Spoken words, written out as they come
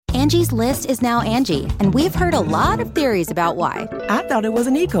Angie's List is now Angie, and we've heard a lot of theories about why. I thought it was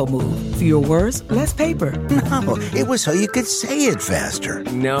an eco move. Fewer words, less paper. No, it was so you could say it faster.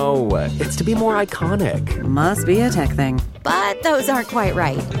 No, it's to be more iconic. Must be a tech thing. But those aren't quite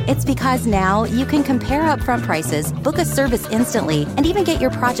right. It's because now you can compare upfront prices, book a service instantly, and even get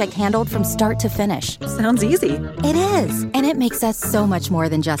your project handled from start to finish. Sounds easy. It is, and it makes us so much more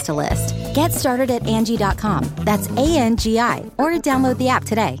than just a list. Get started at Angie.com. That's ANGI, or download the app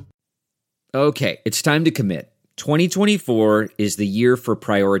today. Okay, it's time to commit. 2024 is the year for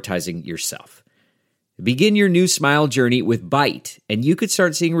prioritizing yourself. Begin your new smile journey with Byte, and you could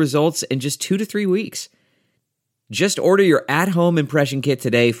start seeing results in just 2 to 3 weeks. Just order your at-home impression kit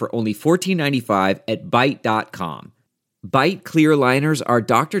today for only $14.95 at Byte.com. Byte clear liners are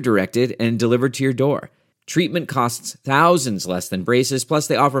doctor-directed and delivered to your door. Treatment costs thousands less than braces, plus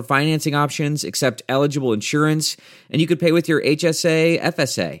they offer financing options, accept eligible insurance, and you could pay with your HSA,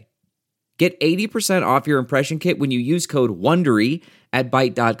 FSA. Get 80% off your impression kit when you use code WONDERY at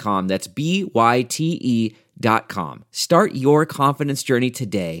Byte.com. That's BYTE.com. Start your confidence journey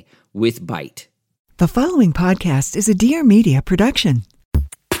today with Byte. The following podcast is a Dear Media production.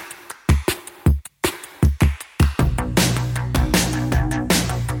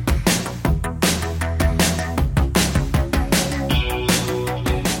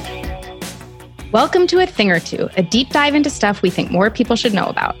 Welcome to A Thing or Two, a deep dive into stuff we think more people should know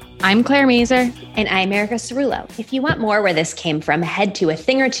about. I'm Claire Mazer. And I'm Erica Cerullo. If you want more where this came from, head to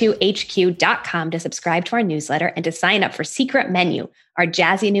athingertwohq.com to subscribe to our newsletter and to sign up for Secret Menu, our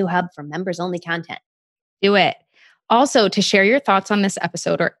jazzy new hub for members-only content. Do it. Also, to share your thoughts on this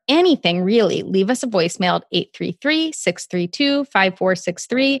episode or anything really, leave us a voicemail at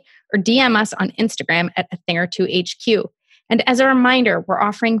 833-632-5463 or DM us on Instagram at athingertwohq. And as a reminder, we're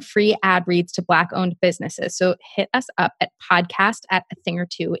offering free ad reads to Black-owned businesses. So hit us up at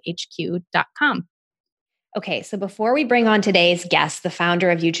podcast@athingertwohq.com. Okay, so before we bring on today's guest, the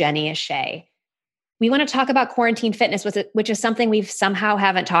founder of Eugenia Shea, we want to talk about quarantine fitness, which is something we've somehow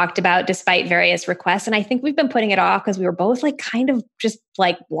haven't talked about despite various requests. And I think we've been putting it off because we were both like kind of just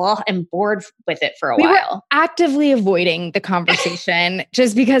like blah and bored with it for a while. We were actively avoiding the conversation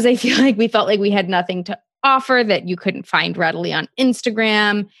just because I feel like we felt like we had nothing to offer that you couldn't find readily on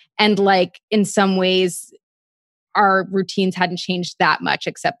Instagram. And like in some ways, our routines hadn't changed that much,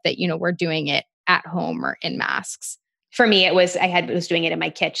 except that, you know, we're doing it at home or in masks. For me, I was doing it in my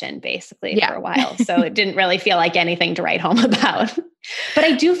kitchen basically for a while. So it didn't really feel like anything to write home about. But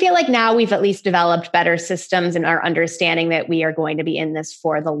I do feel like now we've at least developed better systems and our understanding that we are going to be in this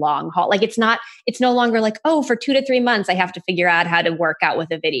for the long haul. Like it's no longer like, oh, for 2 to 3 months, I have to figure out how to work out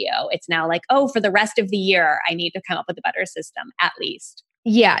with a video. It's now like, oh, for the rest of the year, I need to come up with a better system at least.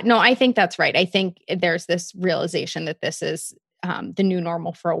 Yeah, no, I think that's right. I think there's this realization that this is the new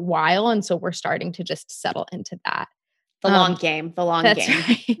normal for a while. And so we're starting to just settle into that. The long game. That's game.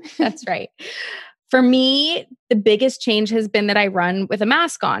 Right. That's right. For me, the biggest change has been that I run with a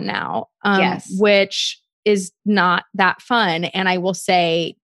mask on now, which is not that fun. And I will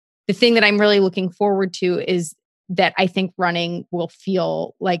say the thing that I'm really looking forward to is that I think running will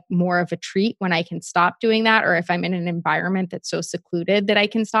feel like more of a treat when I can stop doing that, or if I'm in an environment that's so secluded that I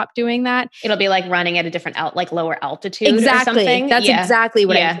can stop doing that. It'll be like running at a different lower altitude exactly. or something. That's exactly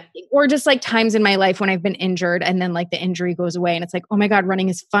what I'm thinking. Or just like times in my life when I've been injured and then like the injury goes away and it's like, oh my God, running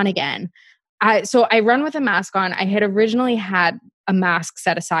is fun again. So I run with a mask on. I had originally had a mask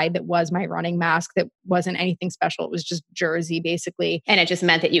set aside that was my running mask that wasn't anything special. It was just jersey basically. And it just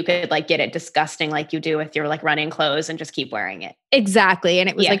meant that you could like get it disgusting like you do with your like running clothes and just keep wearing it. Exactly. And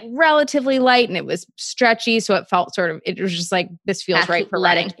it was like relatively light and it was stretchy. So it felt it was just like, this feels right for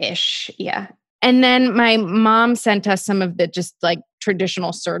running. Athletic-ish. Yeah. And then my mom sent us some of the just like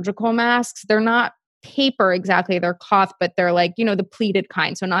traditional surgical masks. They're not paper exactly, they're cloth, but they're like, you know, the pleated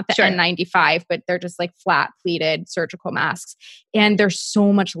kind. So not the N95, but they're just like flat pleated surgical masks. And they're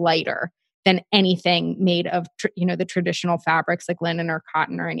so much lighter than anything made of, the traditional fabrics like linen or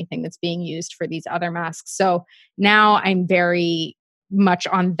cotton or anything that's being used for these other masks. So now I'm very much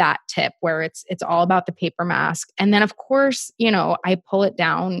on that tip where it's all about the paper mask. And then of course, I pull it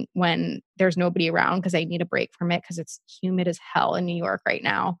down when there's nobody around because I need a break from it because it's humid as hell in New York right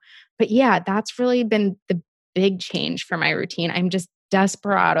now. But yeah, that's really been the big change for my routine. I'm just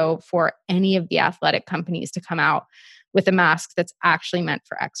desperado for any of the athletic companies to come out with a mask that's actually meant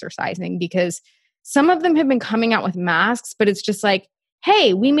for exercising, because some of them have been coming out with masks, but it's just like,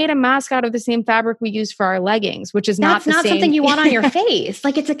 hey, we made a mask out of the same fabric we use for our leggings, which is not something you want on your face.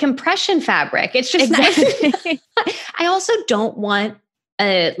 Like it's a compression fabric. It's just exactly. I also don't want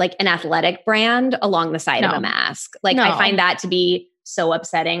an athletic brand along the side of a mask. Like I find that to be so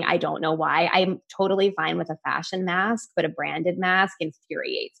upsetting. I don't know why. I'm totally fine with a fashion mask, but a branded mask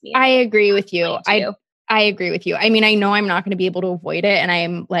infuriates me. I agree with you. I agree with you. I mean, I know I'm not going to be able to avoid it, and I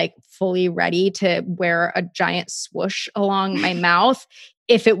am like fully ready to wear a giant swoosh along my mouth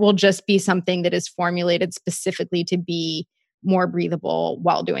if it will just be something that is formulated specifically to be more breathable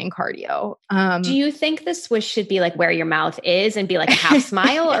while doing cardio. Do you think the swoosh should be like where your mouth is and be like a half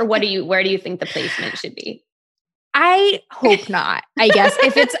smile, or where do you think the placement should be? I hope not. I guess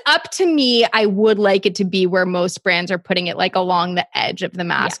if it's up to me, I would like it to be where most brands are putting it, like along the edge of the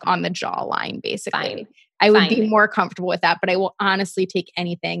mask on the jawline, basically. Fine. I would be more comfortable with that, but I will honestly take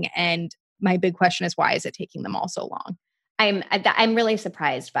anything. And my big question is, why is it taking them all so long? I'm really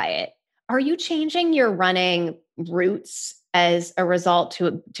surprised by it. Are you changing your running routes as a result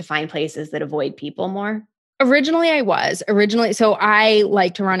to find places that avoid people more? Originally, so I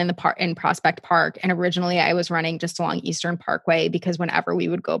like to run in Prospect Park. And originally I was running just along Eastern Parkway because whenever we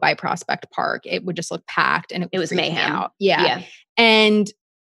would go by Prospect Park, it would just look packed and it was mayhem. Out. Yeah. And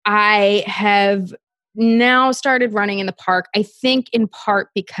I have now started running in the park, I think in part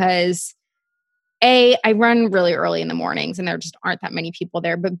because A, I run really early in the mornings and there just aren't that many people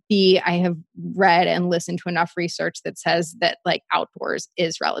there. But B, I have read and listened to enough research that says that like outdoors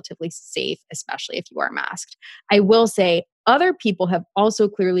is relatively safe, especially if you are masked. I will say other people have also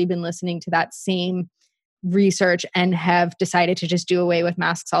clearly been listening to that same research and have decided to just do away with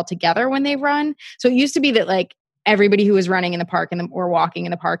masks altogether when they run. So it used to be that like everybody who was running in the park or walking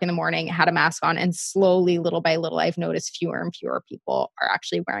in the park in the morning had a mask on. And slowly, little by little, I've noticed fewer and fewer people are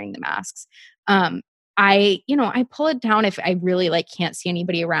actually wearing the masks. I pull it down if I really like can't see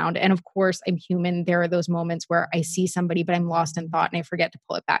anybody around. And of course I'm human. There are those moments where I see somebody, but I'm lost in thought and I forget to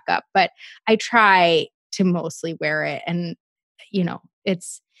pull it back up. But I try to mostly wear it. And,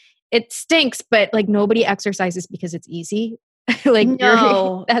 it stinks, but like nobody exercises because it's easy. Like,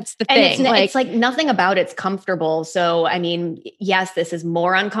 no, that's the thing. And it's like nothing about it's comfortable. So, I mean, yes, this is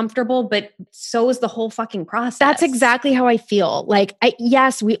more uncomfortable, but so is the whole fucking process. That's exactly how I feel. Like,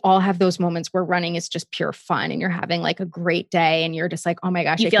 yes, we all have those moments where running is just pure fun and you're having like a great day and you're just like, oh my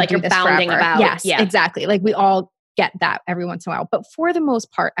gosh, you feel like you're bounding about. Yes, exactly. Like we all get that every once in a while. But for the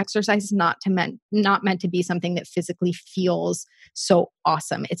most part, exercise is not meant to be something that physically feels so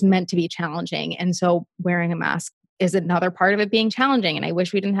awesome. It's meant to be challenging. And so wearing a mask is another part of it being challenging. And I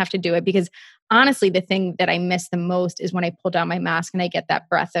wish we didn't have to do it because honestly, the thing that I miss the most is when I pull down my mask and I get that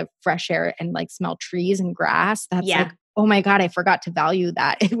breath of fresh air and like smell trees and grass. That's like, oh my God, I forgot to value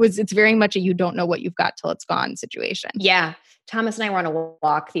that. It's very much a you don't know what you've got till it's gone situation. Yeah. Thomas and I were on a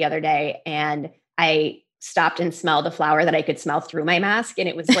walk the other day and I stopped and smelled a flower that I could smell through my mask. And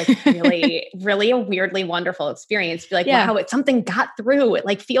it was like really, really a weirdly wonderful experience. Be like, wow, something got through. It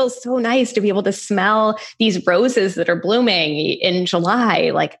like feels so nice to be able to smell these roses that are blooming in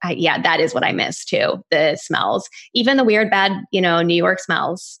July. Like, that is what I miss too. The smells, even the weird, bad, New York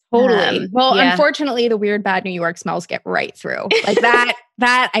smells. Totally. Unfortunately, the weird, bad New York smells get right through like that.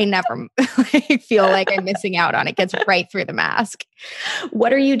 That I never feel like I'm missing out on. It gets right through the mask.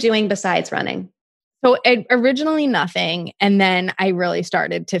 What are you doing besides running? So originally nothing. And then I really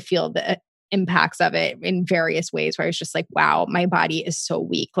started to feel the impacts of it in various ways where I was just like, wow, my body is so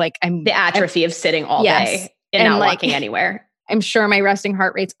weak. Like the atrophy of sitting all day and not walking anywhere. I'm sure my resting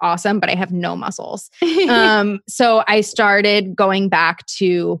heart rate's awesome, but I have no muscles. So I started going back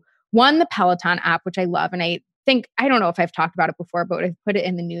to the Peloton app, which I love. And I don't know if I've talked about it before, but I've put it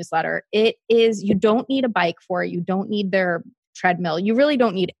in the newsletter. You don't need a bike for it. You don't need their treadmill. You really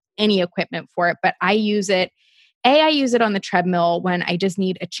don't need any equipment for it, but I use it. I use it on the treadmill when I just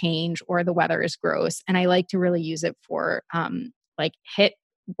need a change or the weather is gross. And I like to really use it for like HIIT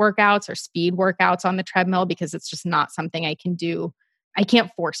workouts or speed workouts on the treadmill because it's just not something I can do. I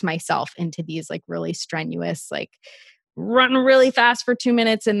can't force myself into these like really strenuous, like run really fast for 2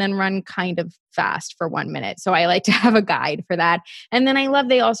 minutes and then run kind of fast for 1 minute. So I like to have a guide for that. And then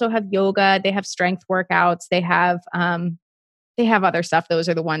they also have yoga. They have strength workouts. They have other stuff. Those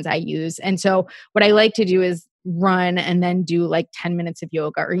are the ones I use. And so what I like to do is run and then do like 10 minutes of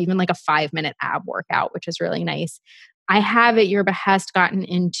yoga or even like a 5-minute ab workout, which is really nice. I have at your behest gotten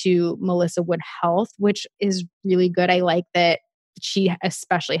into Melissa Wood Health, which is really good. I like that she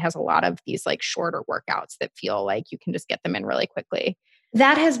especially has a lot of these like shorter workouts that feel like you can just get them in really quickly.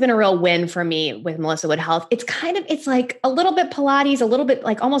 That has been a real win for me with Melissa Wood Health. It's like a little bit Pilates, a little bit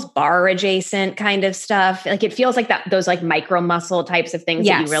like almost bar adjacent kind of stuff. Like it feels like those like micro muscle types of things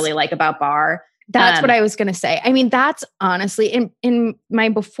that you really like about bar. That's what I was going to say. I mean, that's honestly in my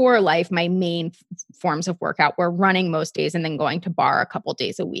before life, my main forms of workout were running most days and then going to bar a couple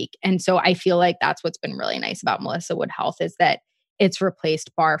days a week. And so I feel like that's what's been really nice about Melissa Wood Health is that it's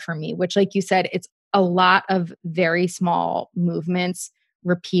replaced bar for me, which like you said, it's a lot of very small movements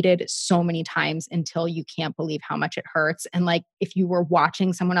repeated so many times until you can't believe how much it hurts. And like, if you were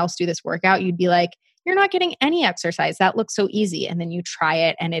watching someone else do this workout, you'd be like, you're not getting any exercise. That looks so easy. And then you try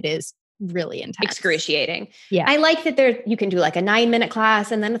it and it is really intense. Excruciating. Yeah. I like that you can do like a 9-minute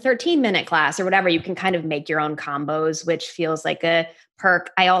class and then a 13-minute class or whatever. You can kind of make your own combos, which feels like a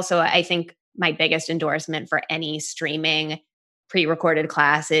perk. I think my biggest endorsement for any streaming pre-recorded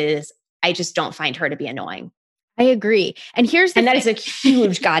class is I just don't find her to be annoying. I agree. And that is a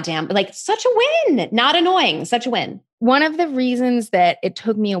huge goddamn, like such a win, not annoying, such a win. One of the reasons that it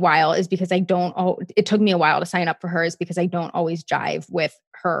took me a while is because it took me a while to sign up for her is because I don't always jive with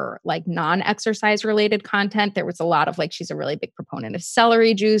her like non-exercise related content. There was a lot of like, she's a really big proponent of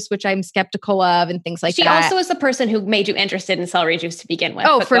celery juice, which I'm skeptical of and things like that. She also is the person who made you interested in celery juice to begin with.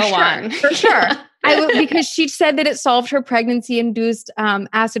 Oh, for sure. For sure. Because she said that it solved her pregnancy induced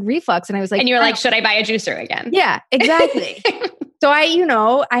acid reflux. And I was like, and you're like, should I buy a juicer again? Yeah, exactly. So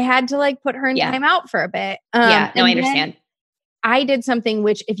I had to like put her in time out for a bit. I understand. I did something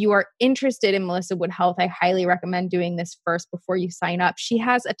which if you are interested in Melissa Wood Health, I highly recommend doing this first before you sign up. She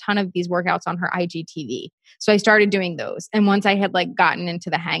has a ton of these workouts on her IGTV. So I started doing those. And once I had like gotten into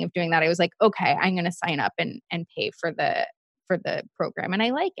the hang of doing that, I was like, okay, I'm going to sign up and pay for the program. And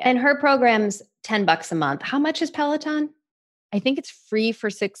I like it. And her program's $10 a month. How much is Peloton? I think it's free for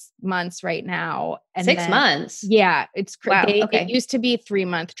 6 months right now. And 6 months? Yeah. It's crazy. Wow, okay. It used to be a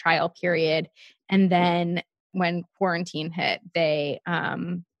 3-month trial period. And then when quarantine hit, they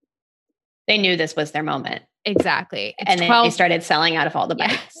knew this was their moment. Exactly. And then they started selling out of all the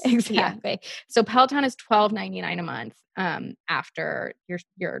bikes. Yeah, exactly. Yeah. So Peloton is $12.99 a month after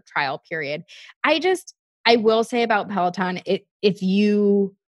your trial period. I will say about Peloton, if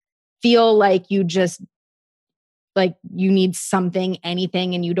you feel like you just like you need something,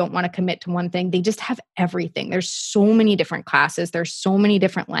 anything, and you don't want to commit to one thing, they just have everything. There's so many different classes. There's so many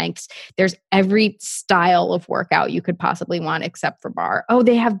different lengths. There's every style of workout you could possibly want except for bar. Oh,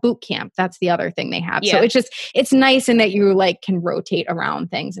 they have boot camp. That's the other thing they have. Yeah. So it's nice in that you like can rotate around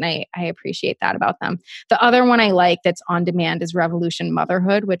things. And I appreciate that about them. The other one I like that's on demand is Revolution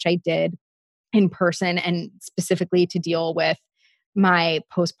Motherhood, which I did in person and specifically to deal with my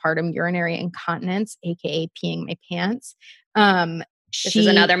postpartum urinary incontinence, aka peeing my pants. This is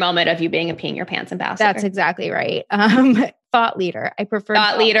another moment of you being a peeing your pants ambassador. That's exactly right. Thought leader. I prefer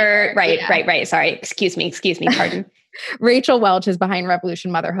thought leader. Right, yeah. Right. Sorry. Excuse me. Pardon. Rachel Welch is behind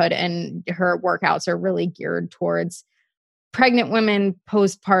Revolution Motherhood, and her workouts are really geared towards pregnant women,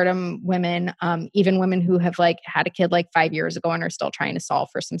 postpartum women, even women who have like had a kid like 5 years ago and are still trying to solve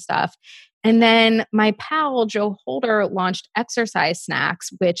for some stuff. And then my pal, Joe Holder, launched Exercise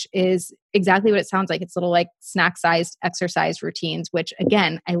Snacks, which is exactly what it sounds like. It's little like snack-sized exercise routines, which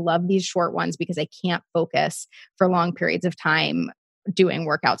again, I love these short ones because I can't focus for long periods of time doing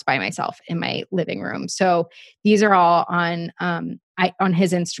workouts by myself in my living room. So these are all on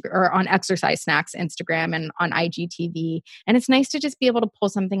his Instagram or on Exercise Snacks Instagram and on IGTV. And it's nice to just be able to pull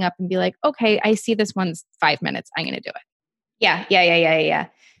something up and be like, okay, I see this one's 5 minutes. I'm going to do it. Yeah.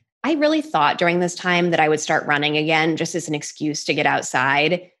 I really thought during this time that I would start running again, just as an excuse to get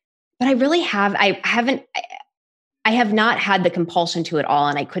outside. But I have not had the compulsion to it all.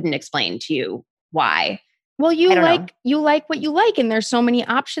 And I couldn't explain to you why. Well, you like what you like, and there's so many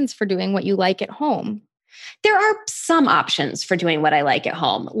options for doing what you like at home. There are some options for doing what I like at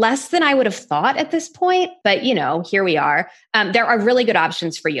home, less than I would have thought at this point. But, here we are. There are really good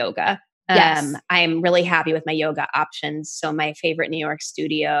options for yoga. Yes. I'm really happy with my yoga options. So my favorite New York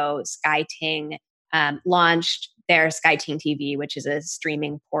studio, SkyTing, launched their SkyTing TV, which is a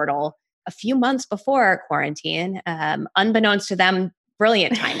streaming portal, a few months before quarantine. Unbeknownst to them,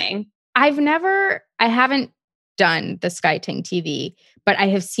 brilliant timing. I haven't done the SkyTing TV, but I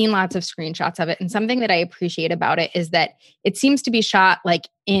have seen lots of screenshots of it. And something that I appreciate about it is that it seems to be shot like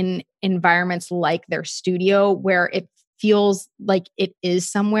in environments like their studio where it feels like it is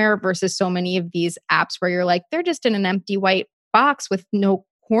somewhere versus so many of these apps where you're like, they're just in an empty white box with no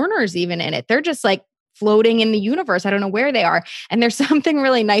corners even in it. They're just like floating in the universe. I don't know where they are. And there's something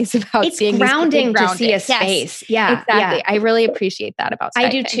really nice about seeing grounding to see a space. Yes, yeah, exactly. Yeah. I really appreciate that about SkyTing. I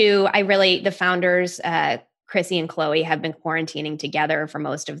do too. The founders, Chrissy and Chloe, have been quarantining together for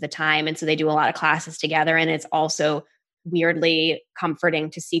most of the time. And so they do a lot of classes together. And it's also weirdly comforting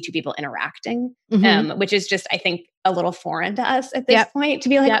to see two people interacting, which is just, I think, a little foreign to us at this point, to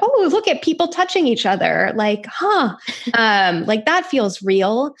be like, oh, look at people touching each other. Like, like that feels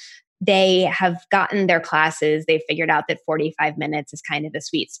real. They have gotten their classes. They've figured out that 45 minutes is kind of the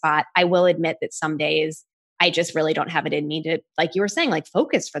sweet spot. I will admit that some days I just really don't have it in me to, like you were saying, like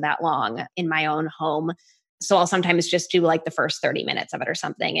focus for that long in my own home. So I'll sometimes just do like the first 30 minutes of it or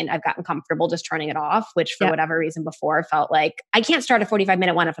something. And I've gotten comfortable just turning it off, which for whatever reason before felt like I can't start a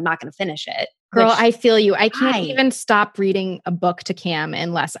 45-minute one if I'm not going to finish it. Girl, I feel you. I can't even stop reading a book to Cam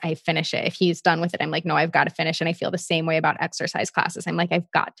unless I finish it. If he's done with it, I'm like, no, I've got to finish. And I feel the same way about exercise classes. I'm like, I've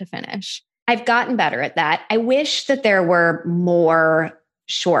got to finish. I've gotten better at that. I wish that there were more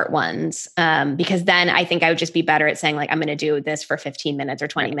short ones, because then I think I would just be better at saying like, I'm going to do this for 15 minutes or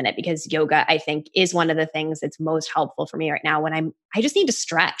 20 minutes, because yoga, I think, is one of the things that's most helpful for me right now when I just need to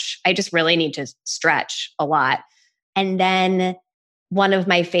stretch. I just really need to stretch a lot. And then one of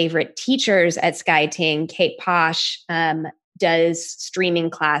my favorite teachers at SkyTing, Kate Posh, does streaming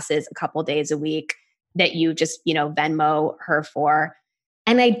classes a couple days a week that you just, Venmo her for.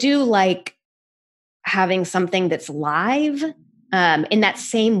 And I do like having something that's live. In that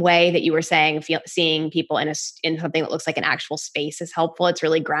same way that you were saying, seeing people in something that looks like an actual space is helpful. It's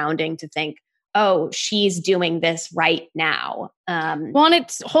really grounding to think, oh, she's doing this right now. Well, and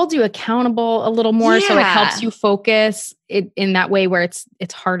it holds you accountable a little more, so it helps you focus in that way where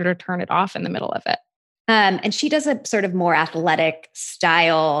it's harder to turn it off in the middle of it. And she does a sort of more athletic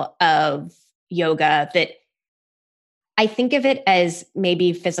style of yoga that I think of it as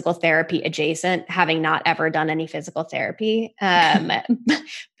maybe physical therapy adjacent, having not ever done any physical therapy. I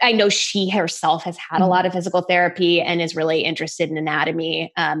know she herself has had a lot of physical therapy and is really interested in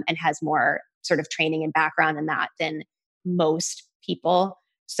anatomy, and has more sort of training and background in that than most people.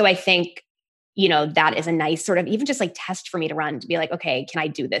 So I think, that is a nice sort of even just like test for me to run to be like, okay, can I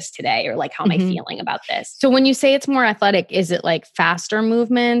do this today? Or like, how am I feeling about this? So when you say it's more athletic, is it like faster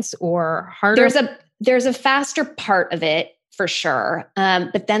movements or harder? There's a faster part of it for sure.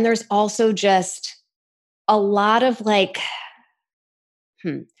 But then there's also just a lot of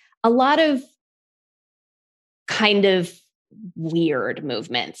kind of weird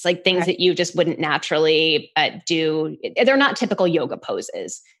movements, like things that you just wouldn't naturally do. They're not typical yoga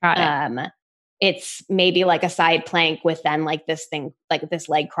poses. It's maybe like a side plank with then like this thing, like this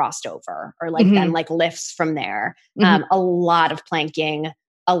leg crossed over, or like then like lifts from there. A lot of planking,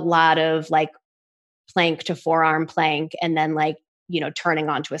 a lot of like plank to forearm plank, and then like, turning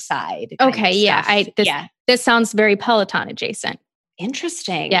onto a side. Okay. Yeah. This sounds very Peloton adjacent.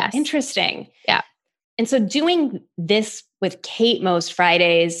 Interesting. Yes. Interesting. Yeah. And so doing this with Kate most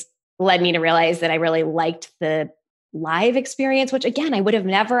Fridays led me to realize that I really liked the live experience, which again, I would have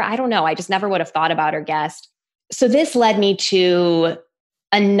never, I don't know, I just never would have thought about or guessed. So this led me to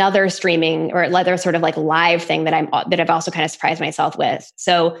another streaming or another sort of like live thing that I've also kind of surprised myself with.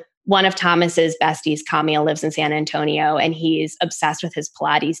 So one of Thomas's besties, Camille, lives in San Antonio, and he's obsessed with his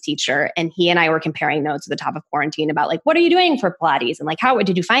Pilates teacher. And he and I were comparing notes at the top of quarantine about like, what are you doing for Pilates? And like, have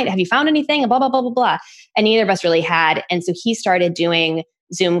you found anything? And blah, blah, blah, blah, blah. And neither of us really had. And so he started doing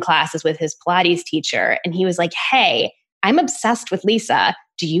Zoom classes with his Pilates teacher. And he was like, hey, I'm obsessed with Lisa.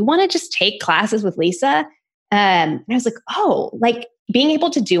 Do you want to just take classes with Lisa? And I was like, oh, like being able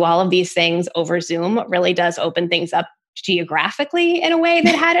to do all of these things over Zoom really does open things up geographically in a way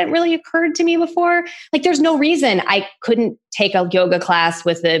that hadn't really occurred to me before. Like there's no reason I couldn't take a yoga class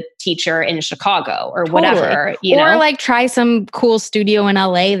with a teacher in Chicago or whatever, or like try some cool studio in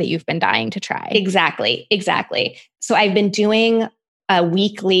LA that you've been dying to try. Exactly. So I've been doing a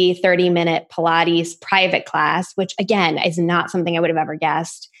weekly 30-minute Pilates private class, which again is not something I would have ever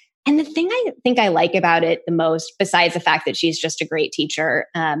guessed. And the thing I think I like about it the most, besides the fact that she's just a great teacher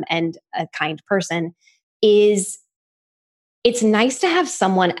and a kind person, is it's nice to have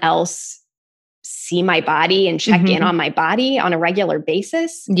someone else see my body and check in on my body on a regular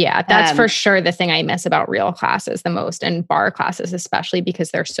basis. Yeah, that's for sure the thing I miss about real classes the most, and bar classes especially,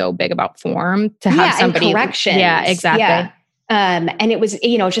 because they're so big about form to have somebody. And corrections. Yeah, exactly. Yeah. And it was,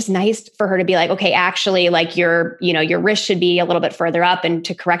 just nice for her to be like, okay, actually like your wrist should be a little bit further up, and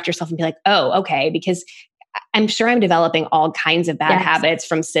to correct yourself and be like, oh, okay. Because I'm sure I'm developing all kinds of bad habits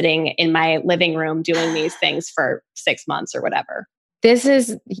from sitting in my living room doing these things for 6 months or whatever. This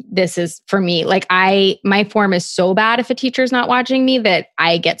is for me. Like my form is so bad if a teacher's not watching me that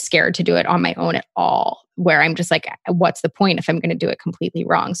I get scared to do it on my own at all, where I'm just like, what's the point if I'm going to do it completely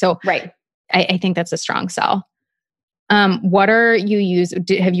wrong? So right. I think that's a strong sell. What are you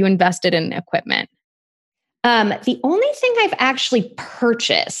have you invested in equipment? The only thing I've actually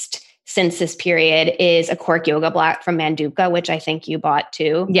purchased since this period is a cork yoga block from Manduka, which I think you bought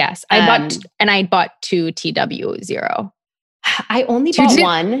too. Yes, I bought two TW0. I only bought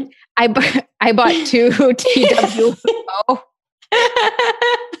one. I bought two TW.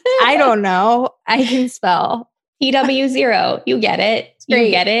 I don't know. I can spell TW0. You get it. Great.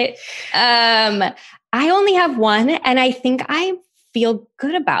 You get it. I only have one, and I think I feel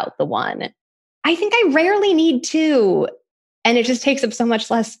good about the one. I think I rarely need two, and it just takes up so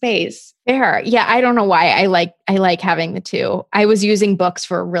much less space. Fair. Yeah. I don't know why I like having the two. I was using books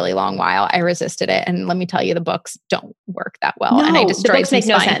for a really long while. I resisted it. And let me tell you, the books don't work that well. No, and I destroyed the books make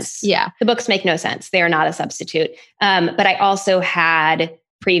no sense. Yeah. The books make no sense. They are not a substitute. But I also had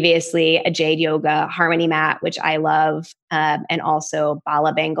previously a Jade Yoga Harmony mat, which I love. And also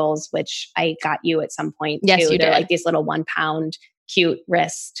Bala bangles, which I got you at some point yes, too. You They're did. like these little 1 pound cute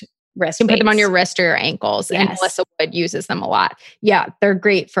wrist you can put them on your wrist or your ankles. Yes. And Melissa Wood uses them a lot. Yeah. They're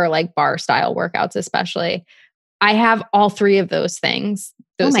great for like bar style workouts, especially. I have all three of those things.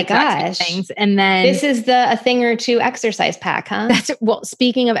 Those oh my gosh. things. And then this is a thing or two exercise pack, huh? Well,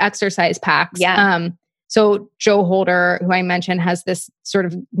 speaking of exercise packs. Yeah. So Joe Holder, who I mentioned, has this sort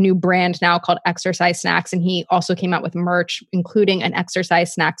of new brand now called Exercise Snacks. And he also came out with merch, including an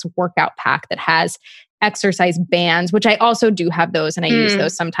Exercise Snacks workout pack that has exercise bands, which I also do have those. And I use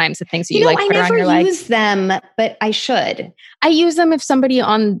those sometimes, the things that you like put around your legs. I never use them, but I should. I use them if somebody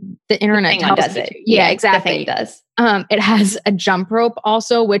on the internet does it. Yeah, exactly. The thing does. It has a jump rope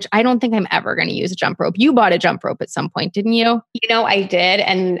also, which I don't think I'm ever going to use a jump rope. You bought a jump rope at some point, didn't you? I did.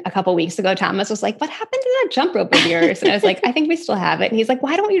 And a couple of weeks ago, Thomas was like, what happened to that jump rope of yours? And I was like, I think we still have it. And he's like,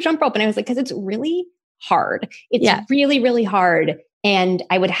 why don't you jump rope? And I was like, because it's really hard. It's really, really hard. And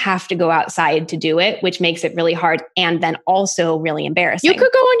I would have to go outside to do it, which makes it really hard. And then also really embarrassing. You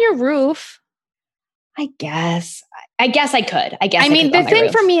could go on your roof. I guess I could. I mean, the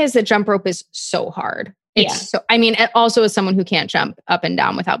thing for me is that jump rope is so hard. It's also as someone who can't jump up and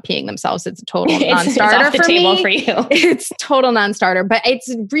down without peeing themselves, it's a total non-starter it's off the table for you. It's total non-starter, but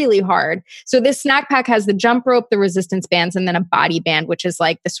it's really hard. So this snack pack has the jump rope, the resistance bands, and then a body band, which is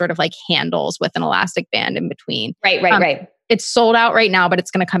like the sort of like handles with an elastic band in between. Right. It's sold out right now, but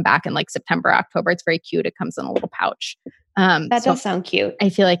it's going to come back in like September, October. It's very cute. It comes in a little pouch. That does sound cute. I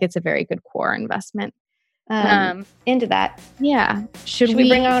feel like it's a very good Quar investment. Into that. Yeah. Should we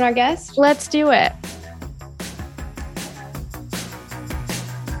bring on our guest? Let's do it.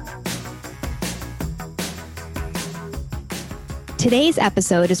 Today's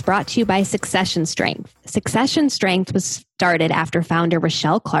episode is brought to you by Succession Strength. Succession Strength was started after founder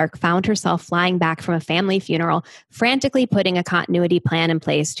Rochelle Clark found herself flying back from a family funeral, frantically putting a continuity plan in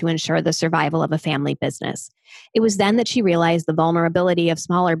place to ensure the survival of a family business. It was then that she realized the vulnerability of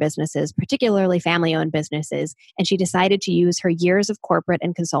smaller businesses, particularly family-owned businesses, and she decided to use her years of corporate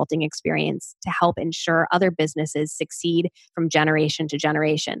and consulting experience to help ensure other businesses succeed from generation to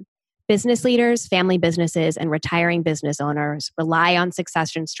generation. Business leaders, family businesses, and retiring business owners rely on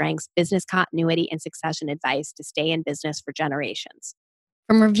Succession Strength's business continuity and succession advice to stay in business for generations.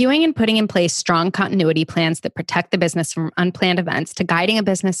 From reviewing and putting in place strong continuity plans that protect the business from unplanned events to guiding a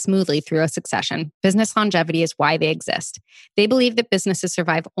business smoothly through a succession, business longevity is why they exist. They believe that businesses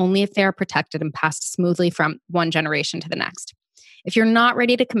survive only if they are protected and passed smoothly from one generation to the next. If you're not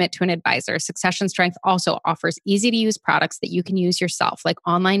ready to commit to an advisor, Succession Strength also offers easy-to-use products that you can use yourself, like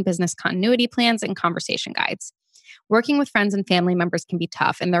online business continuity plans and conversation guides. Working with friends and family members can be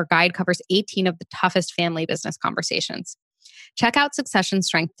tough, and their guide covers 18 of the toughest family business conversations. Check out Succession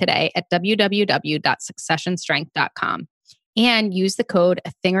Strength today at www.successionstrength.com and use the code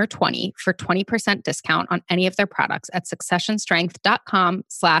THINGER20 for 20% discount on any of their products at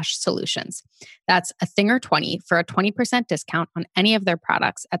successionstrength.com/solutions. That's THINGER20 for a 20% discount on any of their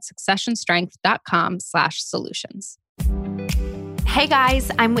products at successionstrength.com/solutions. Hey guys,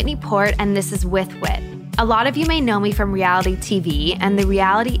 I'm Whitney Port and this is With Wit. A lot of you may know me from reality TV, and the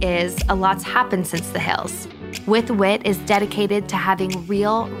reality is a lot's happened since The Hills. With Wit is dedicated to having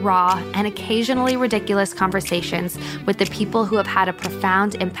real, raw, and occasionally ridiculous conversations with the people who have had a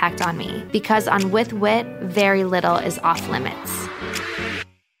profound impact on me. Because on With Wit, very little is off limits.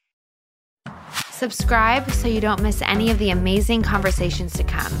 Subscribe so you don't miss any of the amazing conversations to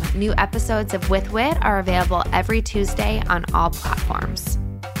come. New episodes of With Wit are available every Tuesday on all platforms.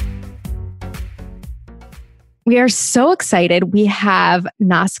 We are so excited. We have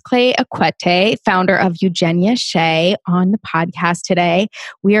Naa-Sakle Akuete, founder of Eugenia Shea, on the podcast today.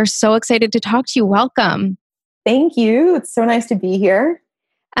 We are so excited to talk to you. Welcome. Thank you. It's so nice to be here.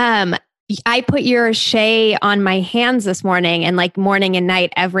 I put your Shea on my hands this morning, and like morning and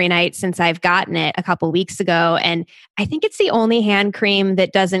night, every night since I've gotten it a couple weeks ago. And I think it's the only hand cream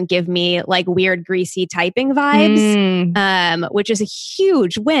that doesn't give me like weird greasy typing vibes, which is a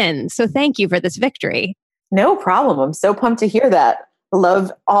huge win. So thank you for this victory. No problem. I'm so pumped to hear that. I love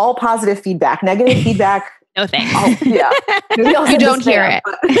all positive feedback. Negative feedback. No thanks. Yeah. You don't hear it.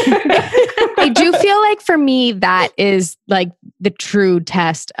 I do feel like for me, that is like the true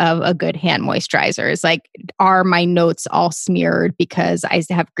test of a good hand moisturizer. Is like, are my notes all smeared because I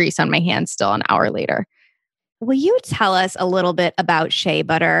have grease on my hands still an hour later? Will you tell us a little bit about shea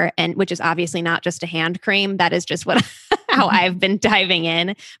butter, and which is obviously not just a hand cream? That is just what how I've been diving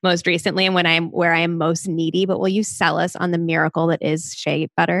in most recently and where I am most needy. But will you sell us on the miracle that is shea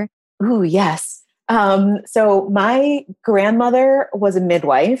butter? Ooh, yes. So my grandmother was a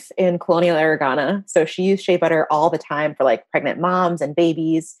midwife in colonial Ghana. So she used shea butter all the time for like pregnant moms and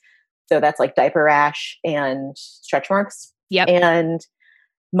babies. So that's like diaper rash and stretch marks. Yep. And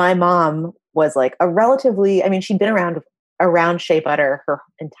my mom was like she'd been around shea butter her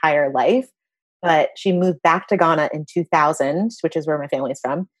entire life, but she moved back to Ghana in 2000, which is where my family is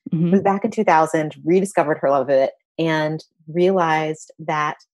from. Moved back in 2000, rediscovered her love of it, and realized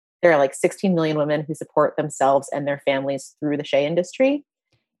that there are like 16 million women who support themselves and their families through the shea industry.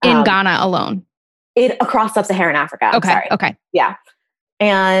 In Ghana alone? Across sub-Saharan Africa. Okay. Yeah.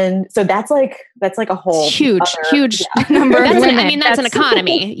 And so that's like a whole huge number of women. I mean, that's an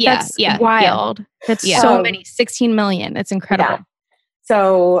economy. Yeah. That's wild. Yeah. That's so many, 16 million. That's incredible. Yeah.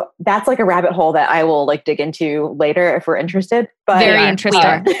 So that's like a rabbit hole that I will like dig into later if we're interested. But very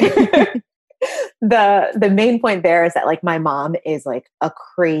interesting. The main point there is that like my mom is like a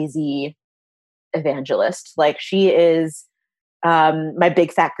crazy evangelist. Like she is my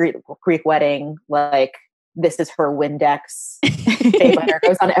big fat Greek wedding, like this is her Windex. Shea butter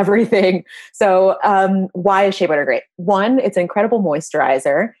goes on everything. So why is shea butter great? One, it's an incredible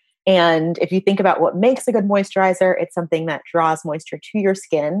moisturizer. And if you think about what makes a good moisturizer, it's something that draws moisture to your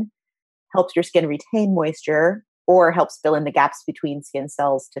skin, helps your skin retain moisture, or helps fill in the gaps between skin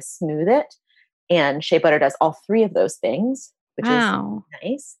cells to smooth it. And shea butter does all three of those things, which is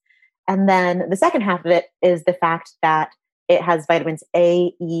nice. And then the second half of it is the fact that it has vitamins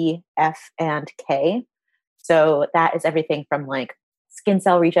A, E, F, and K. So that is everything from like skin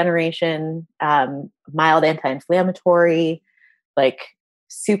cell regeneration, mild anti-inflammatory, like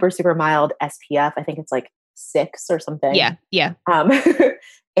super, super mild SPF. I think it's like 6 or something. Yeah.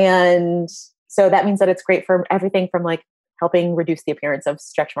 And so that means that it's great for everything from like helping reduce the appearance of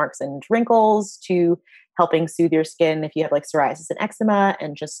stretch marks and wrinkles to helping soothe your skin if you have like psoriasis and eczema,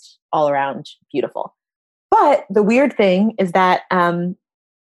 and just all around beautiful. But the weird thing is that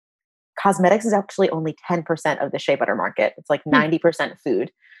cosmetics is actually only 10% of the shea butter market. It's like 90%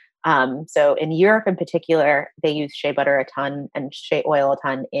 food. So in Europe in particular, they use shea butter a ton and shea oil a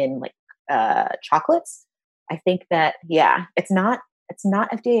ton in like chocolates. I think that, it's not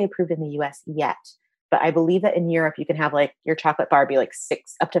FDA approved in the US yet, but I believe that in Europe you can have like your chocolate bar be like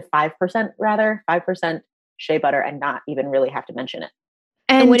 5% shea butter and not even really have to mention it.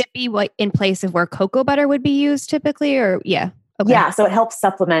 And would it be what in place of where cocoa butter would be used typically, or Okay. Yeah, so it helps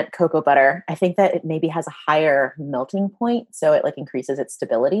supplement cocoa butter. I think that it maybe has a higher melting point, so it like increases its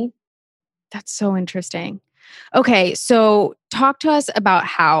stability. That's so interesting. Okay, so talk to us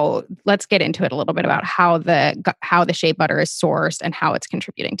about let's get into it a little bit about how the shea butter is sourced and how it's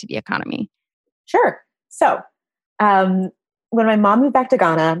contributing to the economy. Sure. So when my mom moved back to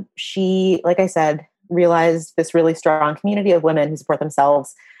Ghana, she, like I said, realized this really strong community of women who support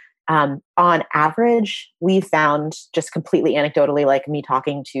themselves. On average, we found, just completely anecdotally, like me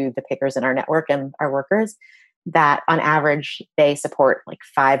talking to the pickers in our network and our workers, that on average, they support like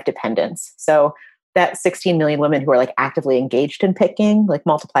 5 dependents. So that 16 million women who are like actively engaged in picking, like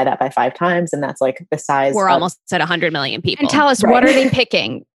multiply that by 5 times. And that's like the size. We're almost at 100 million people. And tell us, what are they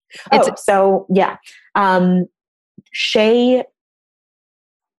picking? Shea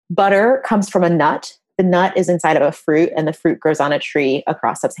butter comes from a nut. The nut is inside of a fruit, and the fruit grows on a tree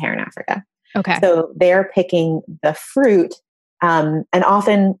across sub-Saharan Africa. Okay. So they're picking the fruit. And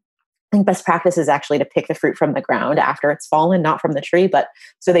often, I think best practice is actually to pick the fruit from the ground after it's fallen, not from the tree. But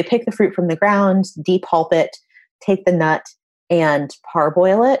so they pick the fruit from the ground, depulp it, take the nut and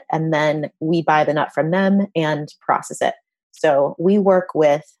parboil it. And then we buy the nut from them and process it. So we work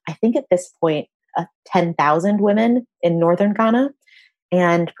with, I think at this point, 10,000 women in northern Ghana,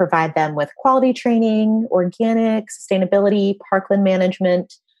 and provide them with quality training, organic, sustainability, parkland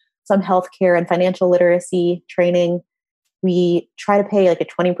management, some healthcare and financial literacy training. We try to pay like a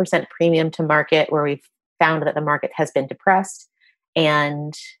 20% premium to market, where we've found that the market has been depressed,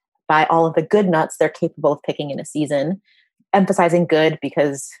 and buy all of the good nuts they're capable of picking in a season, emphasizing good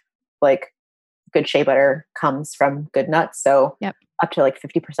because like good shea butter comes from good nuts. So up to like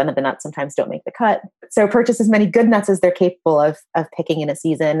 50% of the nuts sometimes don't make the cut. So purchase as many good nuts as they're capable of picking in a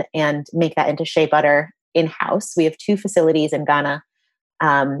season and make that into shea butter in-house. We have 2 facilities in Ghana.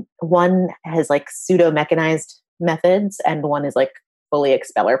 One has like pseudo-mechanized methods, and one is like fully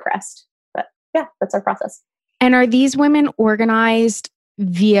expeller pressed. But yeah, that's our process. And are these women organized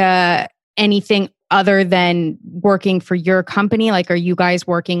via anything other than working for your company? Like, are you guys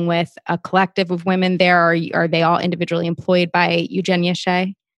working with a collective of women there? Or are they all individually employed by Eugenia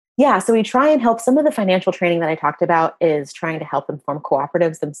Shea? Yeah, so we try and help. Some of the financial training that I talked about is trying to help them form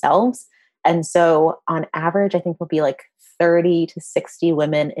cooperatives themselves. And so on average, I think there'll be like 30 to 60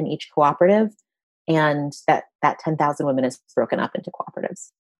 women in each cooperative. And that 10,000 women is broken up into cooperatives.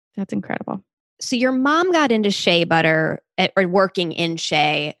 That's incredible. So your mom got into shea butter or working in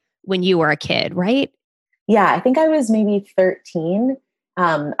shea when you were a kid, right? Yeah, I think I was maybe 13.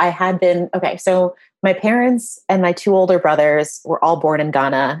 So my parents and my two older brothers were all born in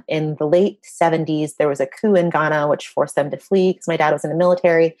Ghana. In the late 70s, there was a coup in Ghana, which forced them to flee because my dad was in the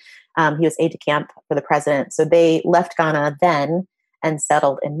military. He was aide de camp for the president. So they left Ghana then and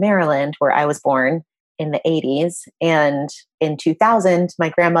settled in Maryland, where I was born in the 80s. And in 2000, my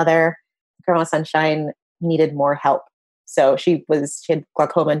grandmother, Grandma Sunshine, needed more help. So she had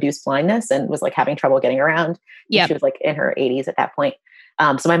glaucoma-induced blindness and was like having trouble getting around. Yeah, she was like in her 80s at that point.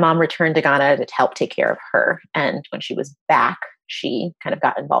 So my mom returned to Ghana to help take care of her. And when she was back, she kind of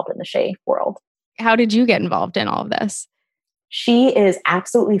got involved in the shea world. How did you get involved in all of this? She is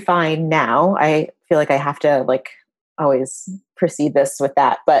absolutely fine now. I feel like I have to like always precede this with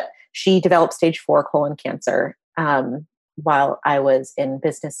that. But she developed stage 4 colon cancer while I was in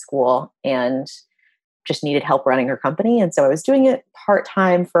business school and just needed help running her company. And so I was doing it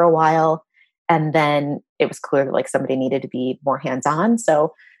part-time for a while. And then it was clear that like somebody needed to be more hands-on.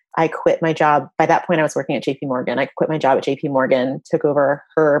 So I quit my job. By that point, I was working at JP Morgan. I quit my job at JP Morgan, took over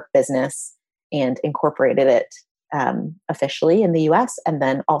her business and incorporated it officially in the US, and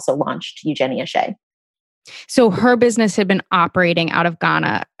then also launched Eugenia Shea. So her business had been operating out of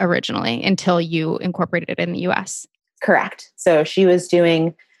Ghana originally until you incorporated it in the US. Correct. So she was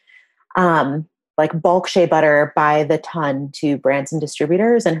doing like bulk shea butter by the ton to brands and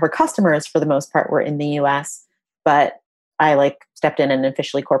distributors, and her customers for the most part were in the US, but I like stepped in and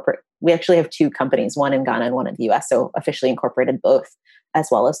officially we actually have 2 companies, one in Ghana and one in the US. So officially incorporated both, as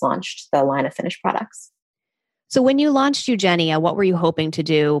well as launched the line of finished products. So when you launched Eugenia, what were you hoping to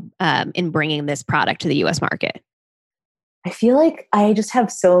do in bringing this product to the US market? I feel like I just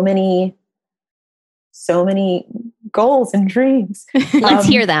have so many goals and dreams. Let's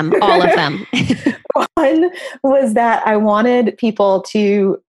hear them, all of them. One was that I wanted people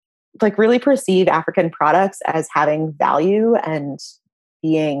to like really perceive African products as having value and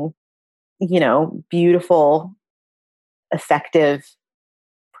being, beautiful, effective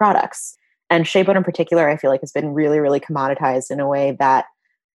products. And shea butter in particular, I feel like has been really, really commoditized in a way that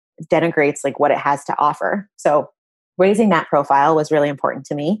denigrates like what it has to offer. So raising that profile was really important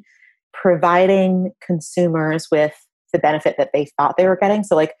to me. Providing consumers with the benefit that they thought they were getting.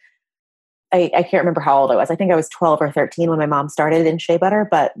 So like, I can't remember how old I was. I think I was 12 or 13 when my mom started in shea butter,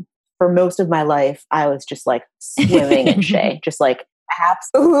 but for most of my life, I was just like swimming in shea, just like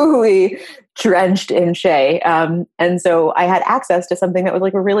absolutely drenched in shea. And so I had access to something that was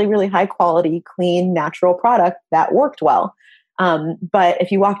like a really, really high quality, clean, natural product that worked well. But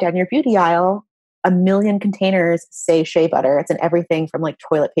if you walk down your beauty aisle, 1 million containers say shea butter. It's in everything from like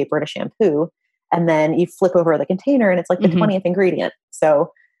toilet paper to shampoo. And then you flip over the container and it's like the 20th ingredient.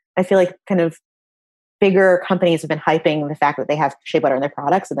 So I feel like kind of bigger companies have been hyping the fact that they have shea butter in their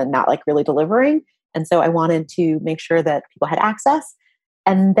products and then not like really delivering. And so I wanted to make sure that people had access.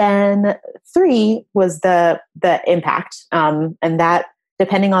 And then 3 was the impact. And that,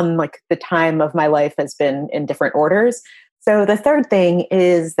 depending on like the time of my life, has been in different orders. So the 3rd thing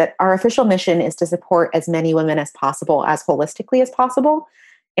is that our official mission is to support as many women as possible, as holistically as possible.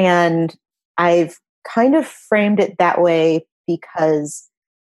 And I've kind of framed it that way because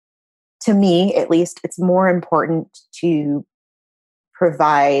to me, at least, it's more important to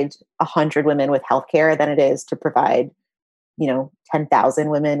provide 100 women with healthcare than it is to provide, 10,000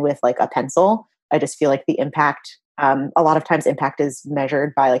 women with like a pencil. I just feel like the impact, a lot of times impact is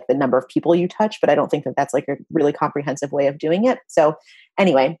measured by like the number of people you touch, but I don't think that that's like a really comprehensive way of doing it. So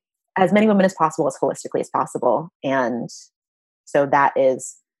anyway, as many women as possible, as holistically as possible. And so that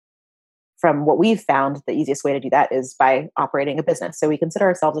is, from what we've found, the easiest way to do that is by operating a business. So we consider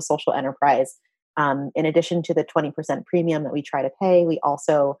ourselves a social enterprise. In addition to the 20% premium that we try to pay, we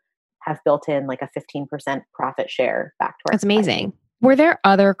also have built in like a 15% profit share back to our That's amazing. Were there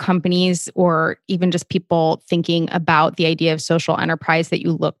other companies or even just people thinking about the idea of social enterprise that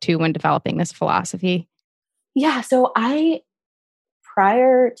you looked to when developing this philosophy? Yeah. So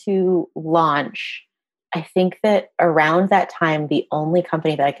prior to launch, I think that around that time, the only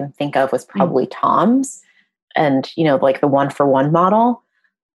company that I can think of was probably Tom's and, like the 1-for-1 model.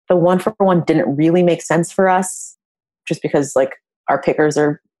 the 1-for-1 didn't really make sense for us just because like our pickers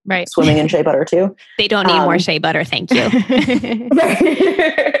are swimming in shea butter too. They don't need more shea butter. Thank you.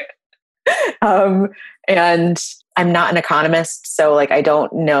 And I'm not an economist, so like I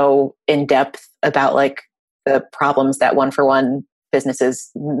don't know in depth about like the problems that 1-for-1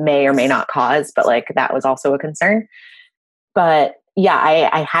 businesses may or may not cause, but like that was also a concern. But yeah,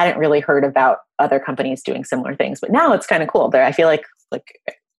 I hadn't really heard about other companies doing similar things, but now it's kind of cool. I feel like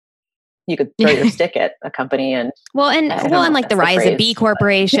you could throw your stick at a company and like the rise of B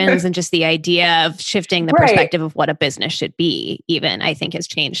corporations and just the idea of shifting the perspective of what a business should be, even I think has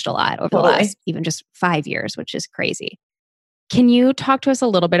changed a lot over the last even just 5 years, which is crazy. Can you talk to us a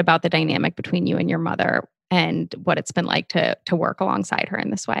little bit about the dynamic between you and your mother and what it's been like to work alongside her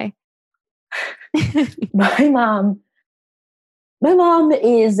in this way? My mom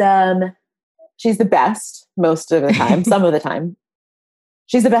is, she's the best most of the time, some of the time.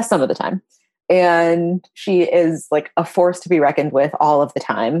 She's the best some of the time. And she is like a force to be reckoned with all of the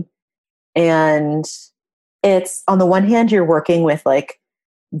time. And it's on the one hand, you're working with like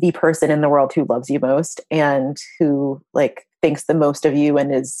the person in the world who loves you most and who like thinks the most of you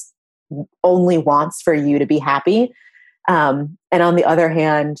and is only wants for you to be happy. And on the other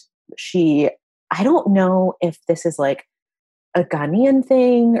hand, I don't know if this is like a Ghanaian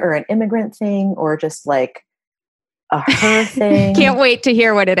thing or an immigrant thing or just like a her thing. Can't wait to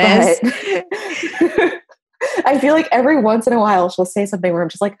hear what it is. I feel like every once in a while she'll say something where I'm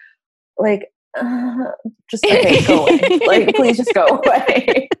just like, just okay, go away. Like, please just go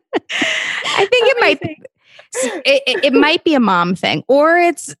away. I think it might be a mom thing, or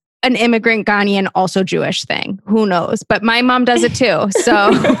it's an immigrant Ghanaian, also Jewish thing. Who knows? But my mom does it too.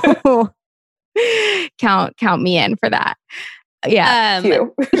 So count me in for that. Yeah.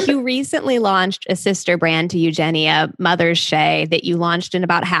 You recently launched a sister brand to Eugenia, Mother's Shea, that you launched in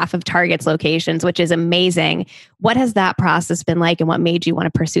about half of Target's locations, which is amazing. What has that process been like and what made you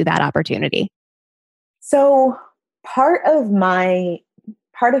want to pursue that opportunity? So part of my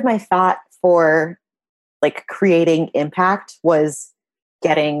thought for like creating impact was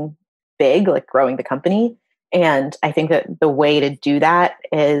getting big, like growing the company. And I think that the way to do that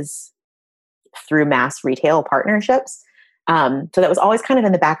is through mass retail partnerships. So that was always kind of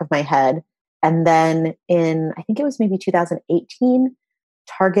in the back of my head. And then I think it was maybe 2018,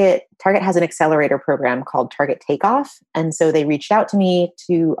 Target has an accelerator program called Target Takeoff. And so they reached out to me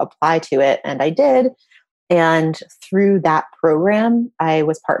to apply to it, and I did. And through that program, I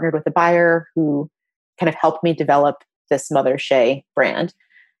was partnered with a buyer who kind of helped me develop this Mother's Shea brand.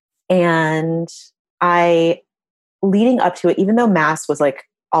 And leading up to it, even though mass was like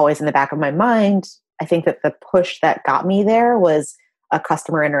always in the back of my mind, I think that the push that got me there was a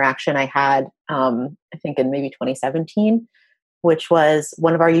customer interaction I had, I think in maybe 2017, which was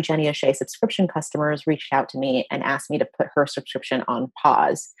one of our Eugenia Shea subscription customers reached out to me and asked me to put her subscription on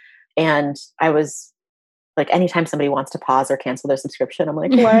pause. And I was like, anytime somebody wants to pause or cancel their subscription, I'm like,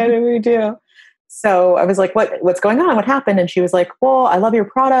 what do we do? So I was like, what's going on? What happened? And she was like, well, I love your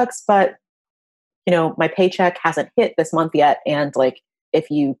products, but my paycheck hasn't hit this month yet. And like, if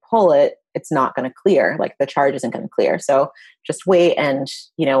you pull it, it's not going to clear. Like the charge isn't going to clear. So just wait. And,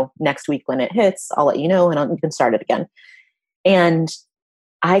 next week when it hits, I'll let you know and you can start it again. And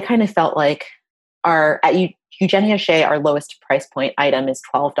I kind of felt like at Eugenia Shea, our lowest price point item is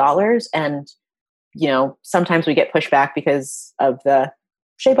 $12. And, sometimes we get pushback because of the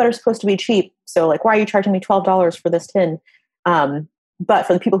shea butter is supposed to be cheap. So like, why are you charging me $12 for this tin? But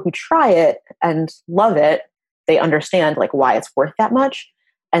for the people who try it and love it, they understand like why it's worth that much.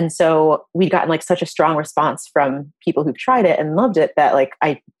 And so we'd gotten like such a strong response from people who've tried it and loved it that like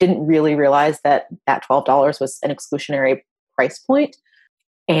I didn't really realize that $12 was an exclusionary price point.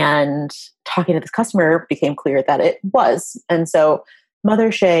 And talking to this customer became clear that it was. And so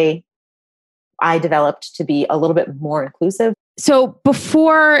Mother's Shea, I developed to be a little bit more inclusive. So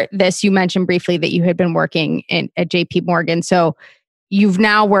before this, you mentioned briefly that you had been working at JP Morgan. So you've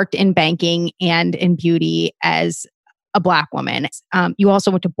now worked in banking and in beauty as a Black woman. You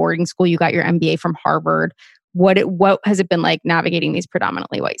also went to boarding school. You got your MBA from Harvard. What has it been like navigating these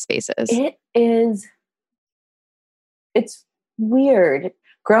predominantly white spaces? It's weird.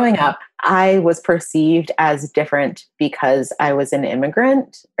 Growing up, I was perceived as different because I was an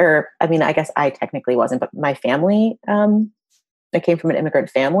immigrant. I guess I technically wasn't, but my family, I came from an immigrant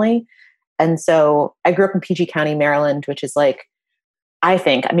family. And so I grew up in PG County, Maryland, which is like, I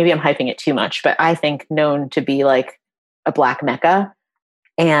think, maybe I'm hyping it too much, but I think known to be like a Black Mecca.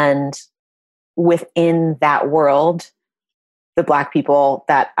 And within that world, the Black people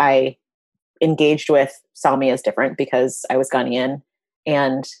that I engaged with saw me as different because I was Ghanaian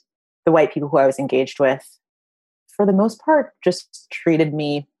And the white people who I was engaged with, for the most part, just treated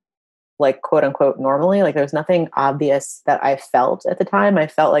me like quote unquote normally. Like there was nothing obvious that I felt at the time. I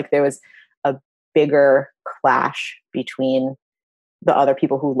felt like there was a bigger clash between the other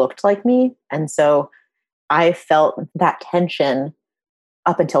people who looked like me. And so I felt that tension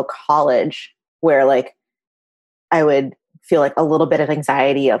up until college, where like I would feel like a little bit of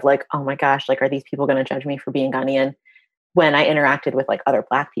anxiety of like, oh my gosh, like, are these people going to judge me for being Ghanaian, when I interacted with like other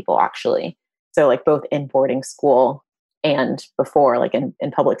Black people actually. So like both in boarding school and before, like in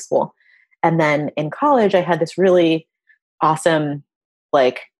public school. And then in college, I had this really awesome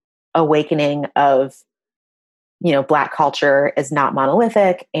like awakening of, you know, Black culture is not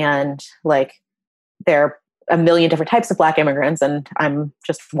monolithic, and like there are a million different types of Black immigrants, and I'm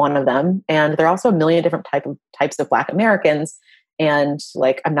just one of them. And there are also a million different types of Black Americans. And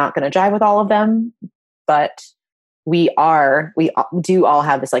like, I'm not going to jive with all of them, but we do all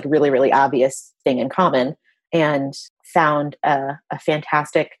have this like really, really obvious thing in common, and found a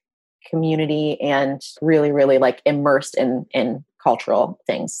fantastic community and really, really like immersed in cultural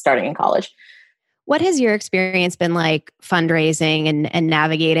things starting in college. What has your experience been like fundraising and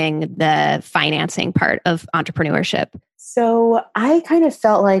navigating the financing part of entrepreneurship? So I kind of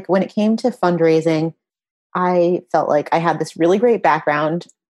felt like when it came to fundraising, I felt like I had this really great background.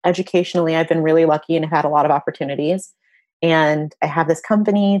 Educationally, I've been really lucky and have had a lot of opportunities. And I have this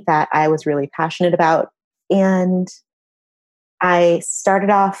company that I was really passionate about. And I started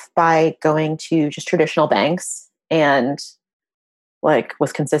off by going to just traditional banks and like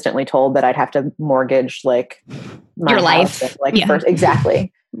was consistently told that I'd have to mortgage like my your life. And, like first,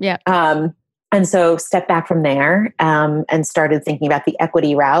 exactly. Yeah. And so stepped back from there and started thinking about the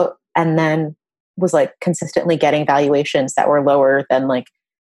equity route, and then was like consistently getting valuations that were lower than like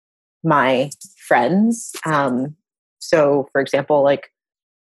my friends. So for example, like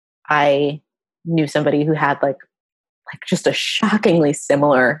I knew somebody who had like just a shockingly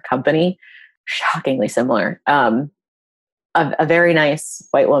similar company, a very nice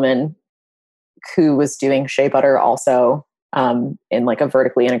white woman who was doing shea butter also in like a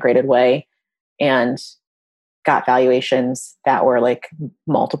vertically integrated way, and got valuations that were like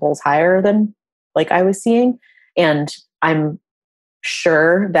multiples higher than like I was seeing. And I'm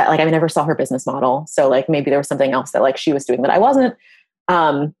sure that like I never saw her business model. So like maybe there was something else that like she was doing that I wasn't.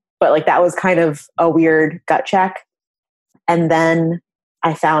 But like that was kind of a weird gut check. And then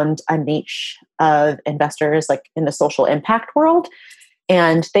I found a niche of investors like in the social impact world,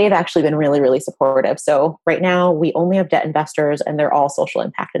 and they've actually been really, really supportive. So right now we only have debt investors, and they're all social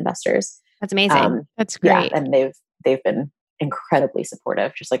impact investors. That's amazing. That's great. Yeah, and they've been incredibly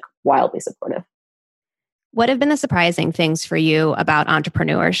supportive, just like wildly supportive. What have been the surprising things for you about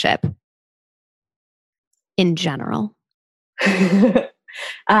entrepreneurship in general?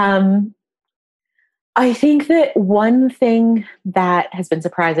 I think that one thing that has been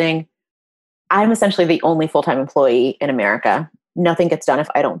surprising, I'm essentially the only full-time employee in America. Nothing gets done if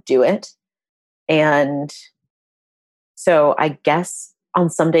I don't do it. And so I guess on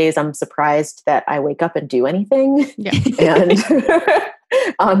some days I'm surprised that I wake up and do anything. Yeah. And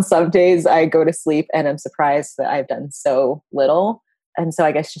on some days I go to sleep and I'm surprised that I've done so little. And so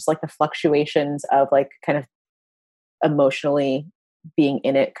I guess just like the fluctuations of like kind of emotionally being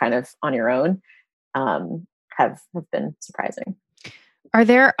in it kind of on your own have been surprising. Are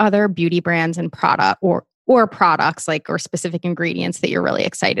there other beauty brands and or products like or specific ingredients that you're really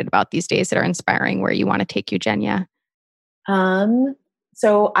excited about these days that are inspiring where you want to take Eugenia?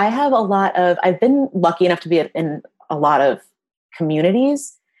 So I have I've been lucky enough to be in a lot of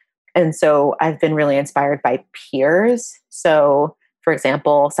communities. And so I've been really inspired by peers. So for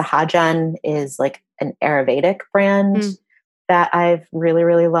example, Sahajan is like an Ayurvedic brand that I've really,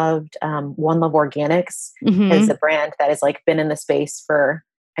 really loved. One Love Organics is a brand that has like been in the space for,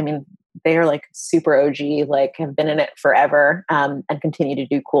 I mean, they are like super OG, like have been in it forever and continue to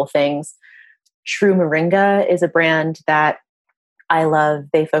do cool things. True Moringa is a brand that I love.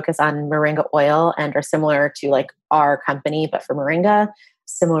 They focus on moringa oil and are similar to like our company, but for moringa.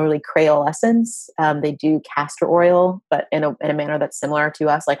 Similarly, Creole Essence, they do castor oil, but in a manner that's similar to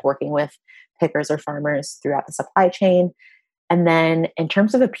us, like working with pickers or farmers throughout the supply chain. And then in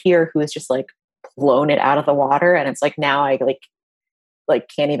terms of a peer who has just like blown it out of the water, and it's like now I like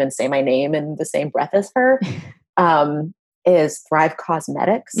can't even say my name in the same breath as her, is Thrive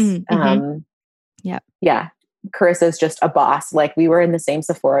Cosmetics. Yeah. Carissa's just a boss. Like we were in the same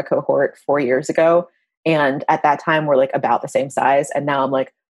Sephora cohort 4 years ago. And at that time we're like about the same size. And now I'm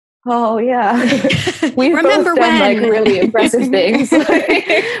like, oh yeah. We've Remember both done like really impressive things.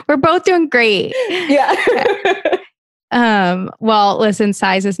 We're both doing great. Yeah. Well, listen,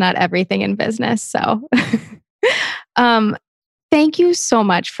 size is not everything in business. So thank you so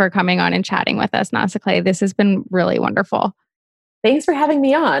much for coming on and chatting with us, Naa-Sakle. This has been really wonderful. Thanks for having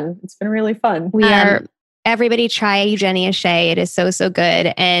me on. It's been really fun. Everybody try Eugenia Shea. It is so, so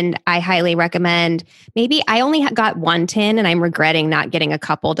good. And I highly recommend, maybe I only got one tin and I'm regretting not getting a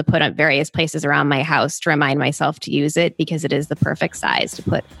couple to put at various places around my house to remind myself to use it because it is the perfect size to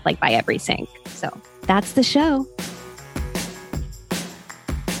put like by every sink. So that's the show.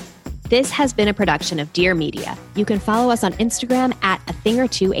 This has been a production of Dear Media. You can follow us on Instagram at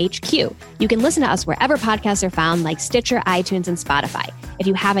 @AThingOrTwoHQ. You can listen to us wherever podcasts are found, like Stitcher, iTunes, and Spotify. If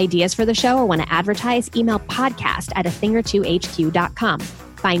you have ideas for the show or want to advertise, email podcast@AThingOrTwoHQ.com.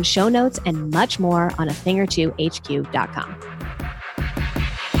 Find show notes and much more on AThingOrTwoHQ.com.